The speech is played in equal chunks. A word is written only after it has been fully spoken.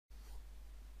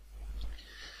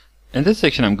In this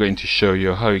section, I'm going to show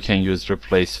you how you can use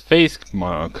replace face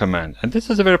command. And this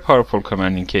is a very powerful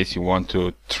command in case you want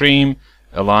to trim,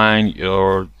 align,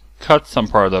 or cut some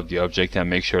part of the object and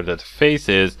make sure that the face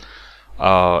is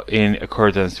in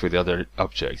accordance with the other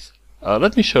objects.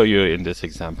 Let me show you in this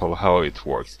example how it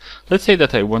works. Let's say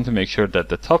that I want to make sure that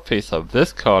the top face of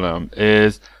this column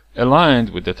is aligned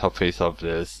with the top face of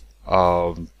this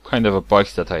kind of a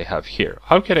box that I have here.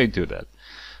 How can I do that?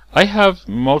 I have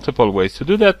multiple ways to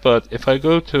do that, but if I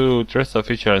go to dress up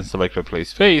feature and select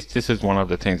replace face, this is one of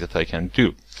the things that I can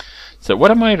do. So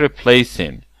what am I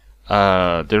replacing?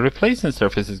 The replacement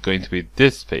surface is going to be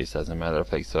this face, as a matter of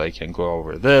fact. So I can go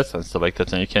over this and select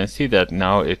it, and you can see that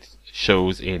now it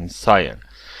shows in cyan.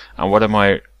 And what am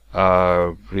I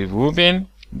removing?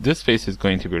 This face is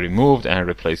going to be removed and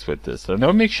replaced with this. So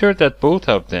now make sure that both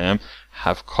of them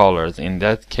have colors. In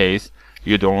that case,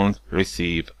 you don't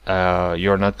receive,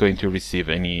 you're not going to receive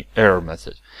any error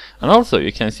message. And also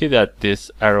you can see that this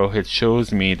arrowhead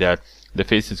shows me that the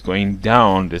face is going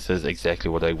down. This is exactly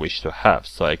what I wish to have.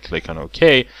 So I click on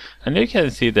OK, and you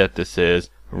can see that this is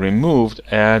removed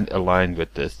and aligned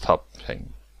with this top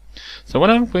thing. So what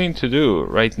I'm going to do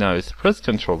right now is press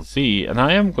Ctrl Z, and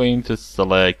I am going to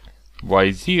select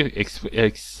YZ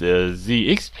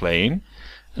plane.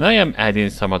 And I am adding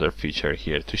some other feature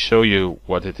here to show you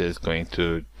what it is going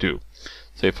to do.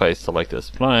 So if I select this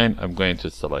spline, I'm going to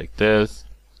select this,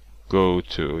 go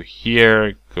to here,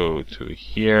 and go to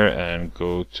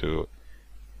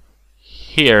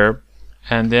here,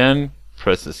 and then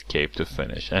press escape to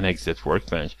finish and exit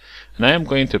workbench. And I am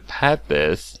going to pad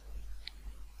this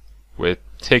with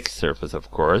text surface,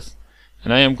 of course,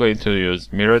 and I am going to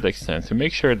use mirrored extend to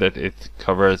make sure that it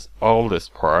covers all this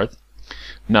part.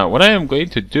 Now what I am going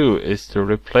to do is to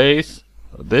replace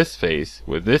this face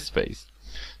with this face.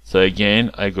 So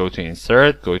again, I go to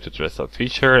insert, go to dress up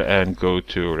feature, and go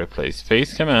to replace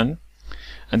face command,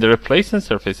 and the replacement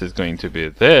surface is going to be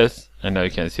this. And now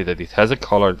you can see that it has a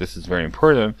color. This is very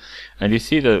important, and you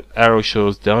see the arrow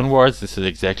shows downwards. This is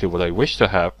exactly what I wish to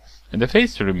have. And the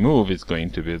face to remove is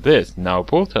going to be this. Now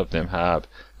both of them have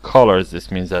colors.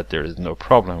 This means that there is no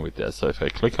problem with this. So if I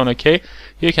click on OK,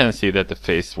 you can see that the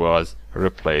face was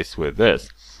replaced with this.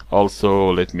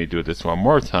 Also, let me do this one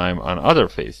more time on other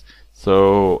face.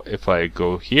 So if I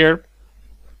go here,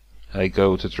 I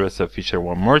go to dress up feature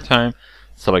one more time,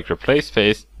 select replace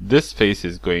face. This face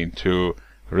is going to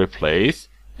replace.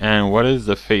 And what is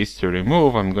the face to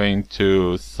remove? I'm going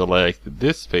to select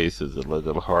this face. Is a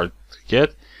little hard to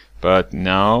get, but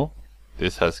now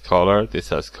this has color, this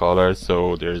has color,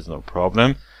 so there is no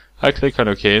problem. I click on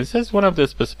OK. It says one of the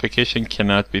specifications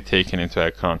cannot be taken into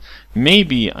account.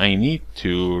 Maybe I need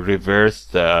to reverse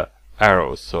the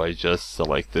arrows, so I just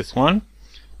select this one,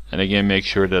 and again make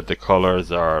sure that the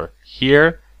colors are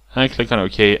here, and I click on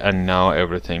OK, and now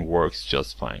everything works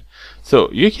just fine. So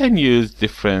you can use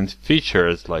different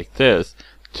features like this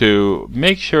to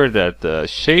make sure that the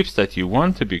shapes that you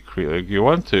want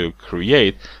to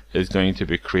create is going to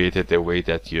be created the way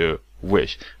that you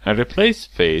wish. And replace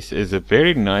face is a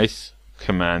very nice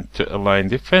command to align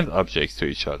different objects to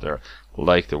each other,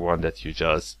 like the one that you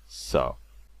just saw.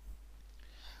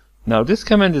 Now this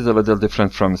command is a little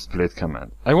different from split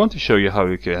command. I want to show you how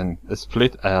you can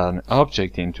split an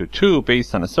object into two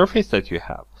based on a surface that you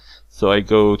have. So I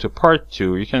go to part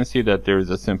 2. You can see that there is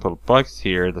a simple box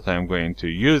here that I'm going to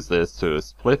use this to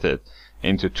split it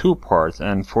into two parts,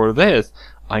 and for this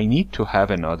I need to have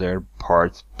another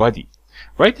part body.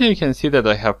 Right now you can see that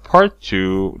I have part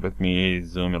 2. Let me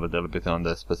zoom a little bit on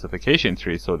the specification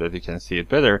tree so that you can see it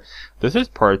better. This is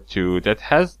part 2 that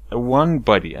has one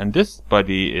body, and this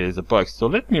body is a box. So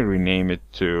let me rename it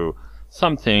to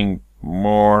something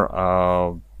more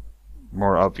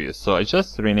obvious. So I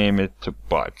just rename it to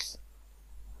box.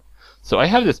 So I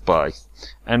have this box,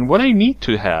 and what I need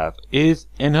to have is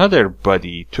another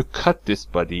body to cut this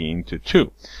body into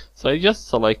two. So I just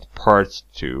select part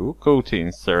 2, go to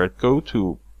insert, go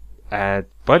to add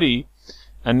body,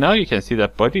 and now you can see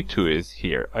that body 2 is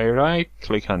here. I right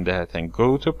click on that and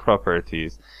go to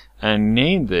properties and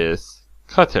name this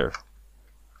cutter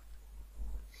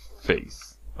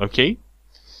face. Okay,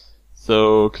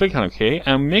 so click on OK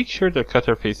and make sure the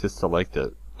cutter face is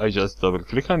selected. I just double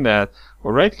click on that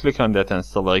or right click on that and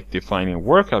select defining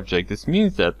work object. This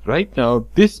means that right now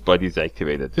this body is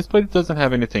activated. This body doesn't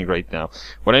have anything right now.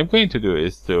 What I'm going to do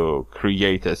is to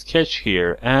create a sketch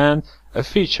here and a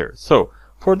feature. So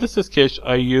for this sketch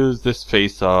I use this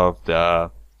face of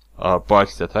the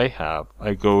box that I have.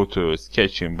 I go to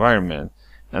sketch environment,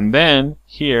 and then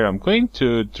here I'm going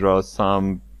to draw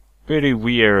some very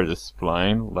weird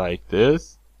spline like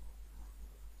this.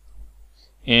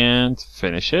 and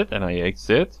finish it, and I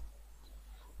exit.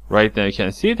 Right now you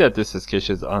can see that this sketch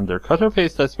is under cutter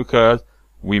face. That's because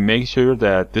we make sure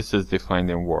that this is defined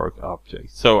in work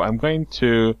object. So I'm going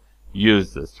to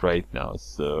use this right now.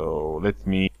 So let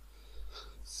me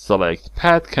select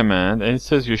path command, and it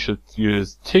says you should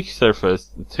use tick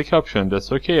surface, tick option.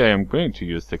 That's okay. I am going to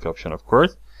use tick option, of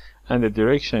course. And the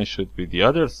direction should be the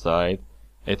other side.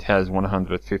 It has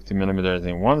 150 millimeters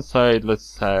in one side.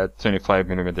 Let's add 25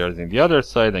 millimeters in the other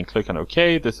side and click on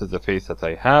OK. This is the face that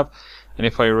I have. And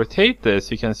if I rotate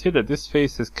this, you can see that this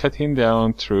face is cutting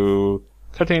through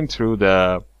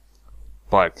the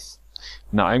box.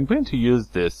 Now I'm going to use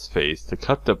this face to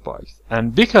cut the box.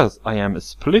 And because I am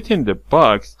splitting the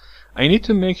box, I need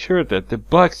to make sure that the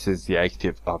box is the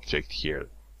active object here,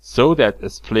 so that a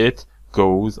split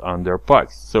goes under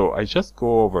box. So I just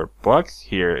go over box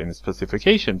here in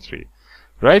specification tree,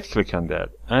 right click on that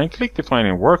and click define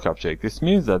in work object. This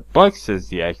means that box is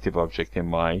the active object in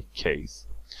my case.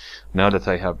 Now that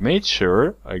I have made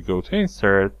sure, I go to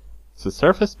insert, to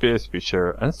surface base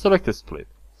feature and select a split.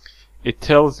 It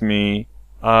tells me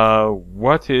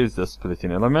what is the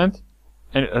splitting element,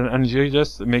 and you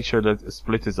just make sure that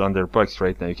split is under box.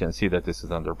 Right now you can see that this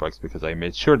is under box because I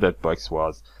made sure that box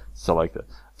was selected.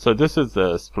 So this is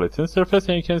the splitting surface,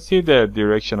 and you can see the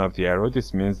direction of the arrow.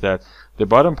 This means that the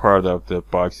bottom part of the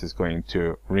box is going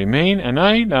to remain, and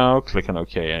I now click on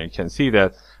OK, and you can see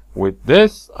that with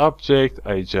this object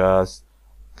I just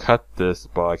cut this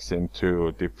box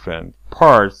into different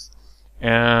parts,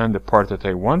 and the part that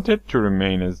I wanted to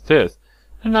remain is this.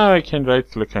 And now I can right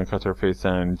click on cutter face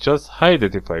and just hide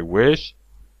it if I wish,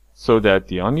 so that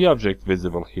the only object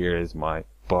visible here is my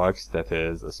box that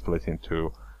is split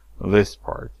into this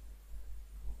part.